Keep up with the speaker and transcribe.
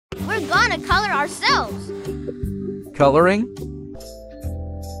gonna color ourselves. Coloring?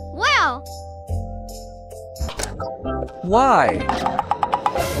 Well, Why?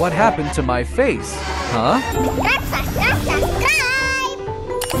 What happened to my face? Huh?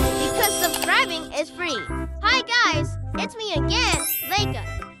 because subscribing is free. Hi guys, it's me again, Leika.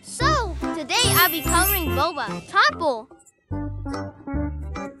 So, today I'll be coloring Boba, Tompel.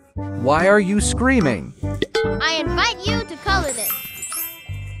 Why are you screaming? I invite you to color this.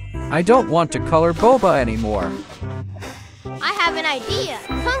 I don't want to color Boba anymore. I have an idea.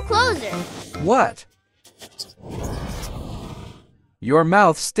 Come closer. What? Your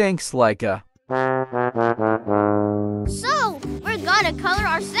mouth stinks, Leika. So, we're gonna color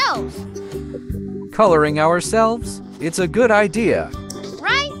ourselves. Coloring ourselves? It's a good idea.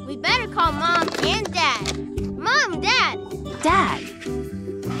 Right? We better call Mom and Dad. Mom, Dad. Dad,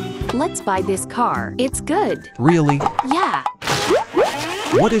 let's buy this car. It's good. Really? Yeah.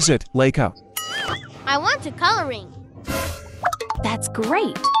 What is it, Leika? I want to coloring. That's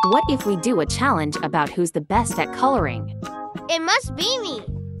great. What if we do a challenge about who's the best at coloring? It must be me.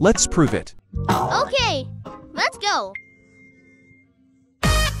 Let's prove it. Okay, let's go.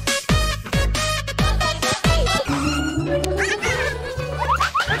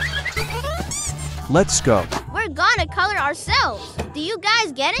 Let's go. We're gonna color ourselves. Do you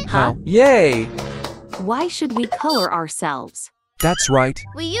guys get it? Huh? Yay! Why should we color ourselves? That's right.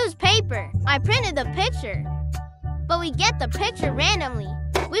 We use paper. I printed the picture. But we get the picture randomly.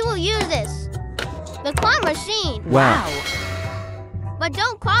 We will use this. The claw machine. Wow. But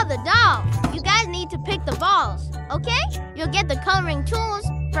don't claw the doll. You guys need to pick the balls, okay? You'll get the coloring tools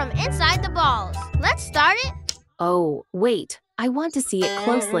from inside the balls. Let's start it. Oh, wait. I want to see it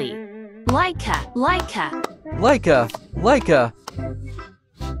closely. Leika, Leika. Leika! Leika!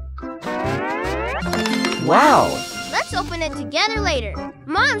 Wow! Let's open it together later.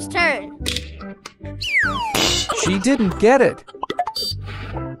 Mom's turn. She didn't get it.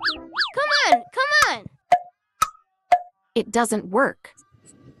 Come on, come on. It doesn't work.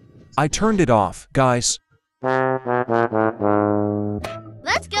 I turned it off, guys.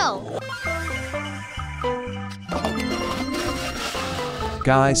 Let's go.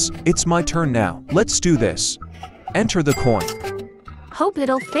 Guys, it's my turn now. Let's do this. Enter the coin. Hope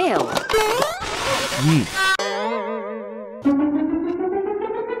it'll fail. Yeet.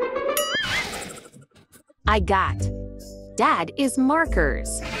 I got. Dad is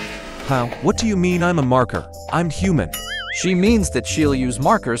markers. How? What do you mean I'm a marker? I'm human. She means that she'll use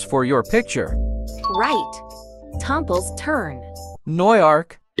markers for your picture. Right. Tompel's turn.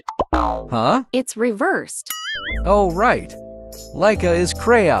 Neuark. Huh? It's reversed. Oh, right. Leika is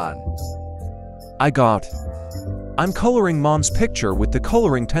crayon. I got. I'm coloring Mom's picture with the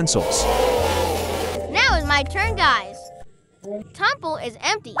coloring pencils. Now is my turn, guys. Tompel is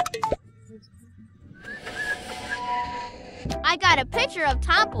empty. I got a picture of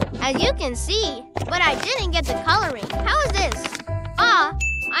Tompel, as you can see, but I didn't get the coloring. How is this?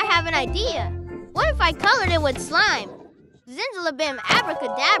 I have an idea. What if I colored it with slime? Zinzalabim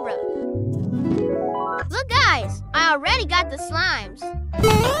abracadabra. Look, guys, I already got the slimes.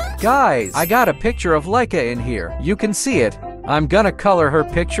 Guys, I got a picture of Leika in here. You can see it. I'm gonna color her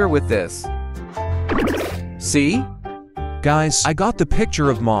picture with this. See? Guys, I got the picture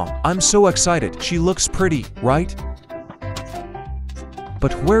of Mom. I'm so excited. She looks pretty, right?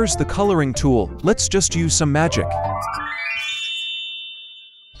 But where's the coloring tool? Let's just use some magic.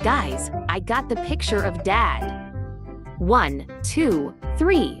 Guys, I got the picture of Dad. 1, 2,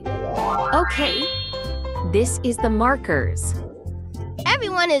 3. Okay. This is the markers.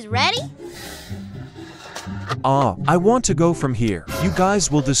 Everyone is ready? I want to go from here. You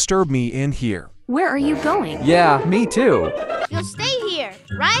guys will disturb me in here. Where are you going? Yeah, me too. You'll stay here,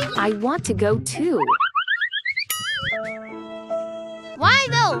 right? I want to go too. Why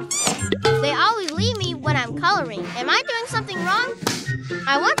though? They always leave me when I'm coloring. Am I doing something wrong?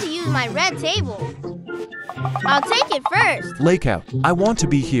 I want to use my red table. I'll take it first. Leika, I want to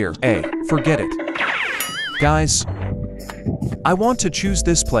be here. Forget it. Guys, I want to choose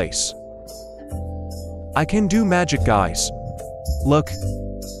this place. I can do magic, guys. Look.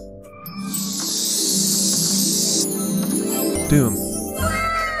 Doom.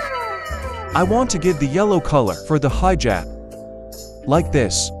 I want to give the yellow color for the hijab. Like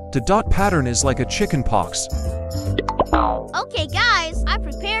this. The dot pattern is like a chicken pox. Okay guys, I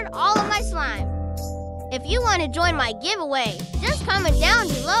prepared all of my slime. If you want to join my giveaway, just comment down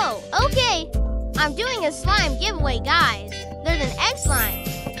below. Okay, I'm doing a slime giveaway, guys. There's an egg slime,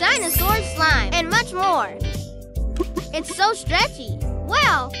 dinosaur slime, and much more. It's so stretchy.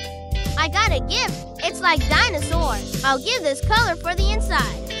 Well, I got a gift. It's like dinosaur. I'll give this color for the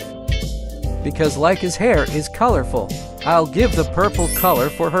inside. Because Leika's hair is colorful, I'll give the purple color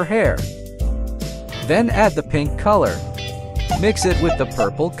for her hair. Then add the pink color. Mix it with the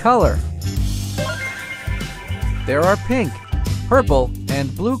purple color. There are pink, purple,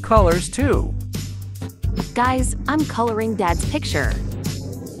 and blue colors too. Guys, I'm coloring Dad's picture.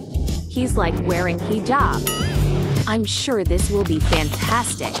 He's like wearing hijab. I'm sure this will be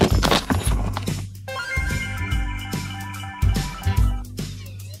fantastic.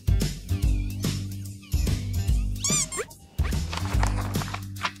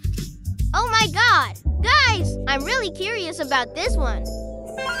 Oh my god! Guys, I'm really curious about this one.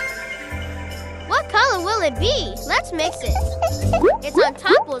 What color will it be? Let's mix it. It's on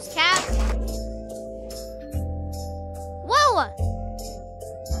Tompel's cap. Whoa!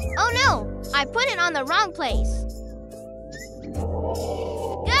 Oh no! I put it on the wrong place.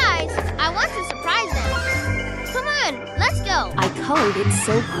 Guys, I want to surprise them. Come on, let's go. I colored it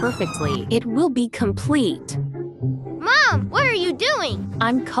so perfectly. It will be complete. Mom, what are you doing?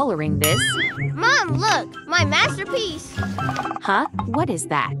 I'm coloring this. Mom, look, my masterpiece. Huh? What is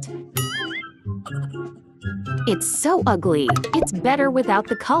that? It's so ugly. It's better without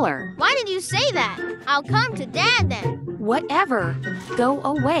the color. Why did you say that? I'll come to Dad then. Whatever. Go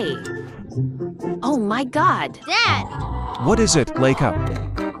away. Oh my god. Dad, What is it, Leika?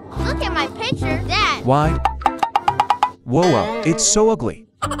 look at my picture. Dad, Why? Whoa, it's so ugly.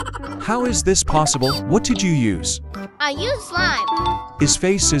 How is this possible? What did you use? I used slime. His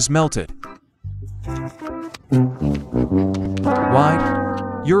face is melted.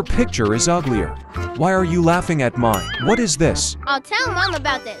 Why? Your picture is uglier. Why are you laughing at mine? What is this? I'll tell Mom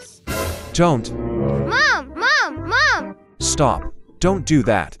about this. Don't. Mom, Mom, Mom, Stop. Don't do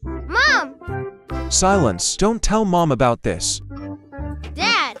that. Mom, Silence. Don't tell Mom about this.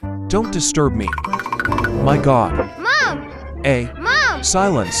 Dad, Don't disturb me. My God. Mom, Mom,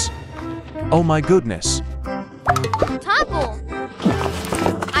 Silence. Oh my goodness. Tompel.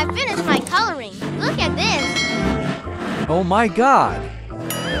 I finished my coloring. Look at this. Oh my god!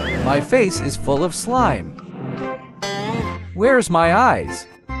 My face is full of slime. Where's my eyes?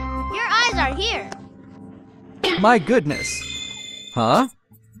 Your eyes are here. My goodness! Huh?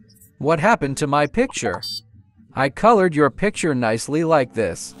 What happened to my picture? I colored your picture nicely like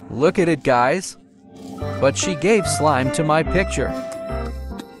this. Look at it, guys. But she gave slime to my picture.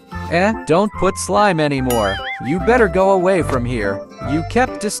 Don't put slime anymore. You better go away from here. You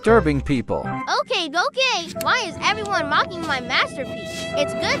kept disturbing people. Okay. Why is everyone mocking my masterpiece?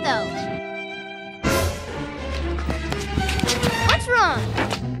 It's good though. What's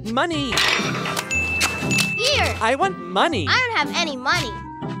wrong? Money! Here. I want money! I don't have any money.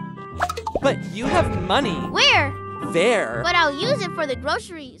 But you have money! Where? There! But I'll use it for the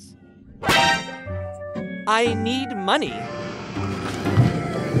groceries. I need money!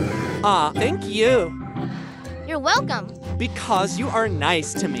 Ah, thank you! You're welcome. Because you are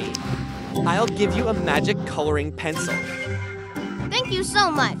nice to me. I'll give you a magic coloring pencil. Thank you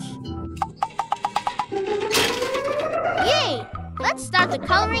so much. Yay! Let's start the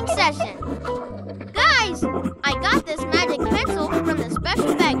coloring session. Guys, I got this magic pencil from the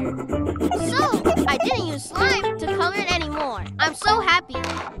special bagger. So, I didn't use slime to color it anymore. I'm so happy.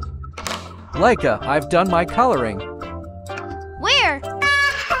 Leika, I've done my coloring. Where?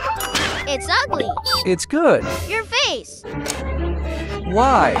 It's ugly. It's good. Your face.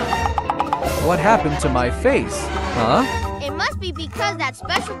 Why? What happened to my face? Huh? It must be because that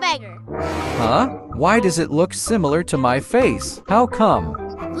special bagger. Huh? Why does it look similar to my face? How come?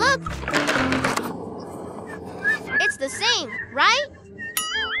 Look. It's the same, right?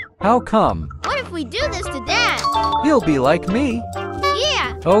 How come? What if we do this to Dad? He'll be like me.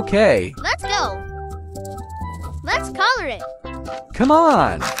 Yeah. Okay. Let's go. Let's color it. Come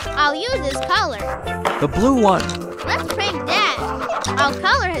on. I'll use this color. The blue one. Let's prank Dad. I'll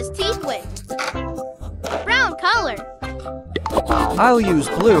color his teeth with brown color. I'll use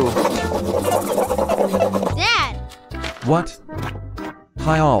blue. Dad. What?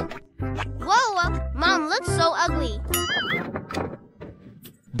 Hi all. Whoa, Mom looks so ugly.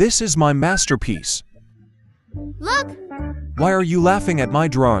 This is my masterpiece. Look. Why are you laughing at my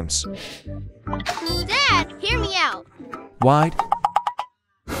drawings? Dad, hear me out. Why?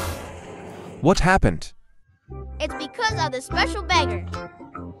 What happened? It's because of the special bagger.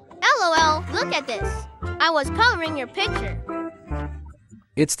 LOL, look at this. I was coloring your picture.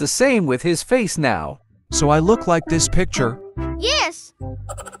 It's the same with his face now. So I look like this picture? Yes.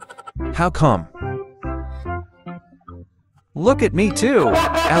 How come? Look at me too.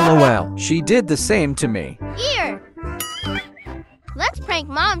 LOL. She did the same to me. Here. Let's prank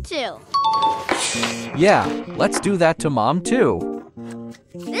Mom too. Yeah, let's do that to Mom too.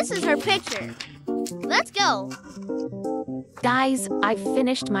 This This is her picture. Let's go. Guys, I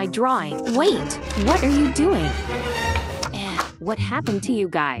finished my drawing. Wait, what are you doing? What happened to you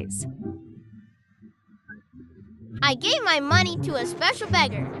guys? I gave my money to a special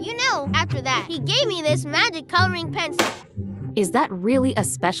beggar. You know, after that, he gave me this magic coloring pencil. Is that really a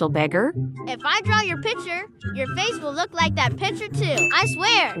special beggar? If I draw your picture, your face will look like that picture too. I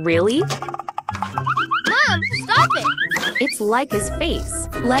swear. Really? Mom, stop it. It's Leika's face.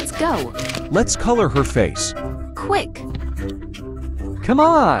 Let's go. Let's color her face. Quick. Come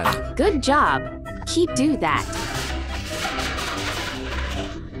on! Good job. Do that.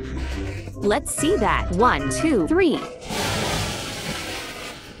 Let's see that. 1, 2, 3.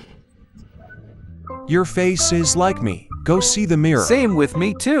 Your face is like me. Go see the mirror. Same with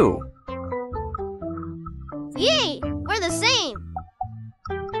me too. Yay, we're the same.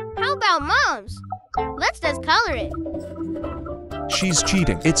 How about Mom's? Let's just color it. She's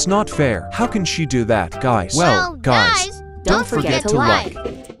cheating. It's not fair. How can she do that, guys? Well, guys, guys, don't forget to like,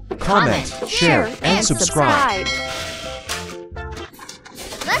 comment, share, and subscribe.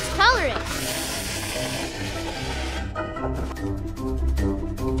 Let's color it.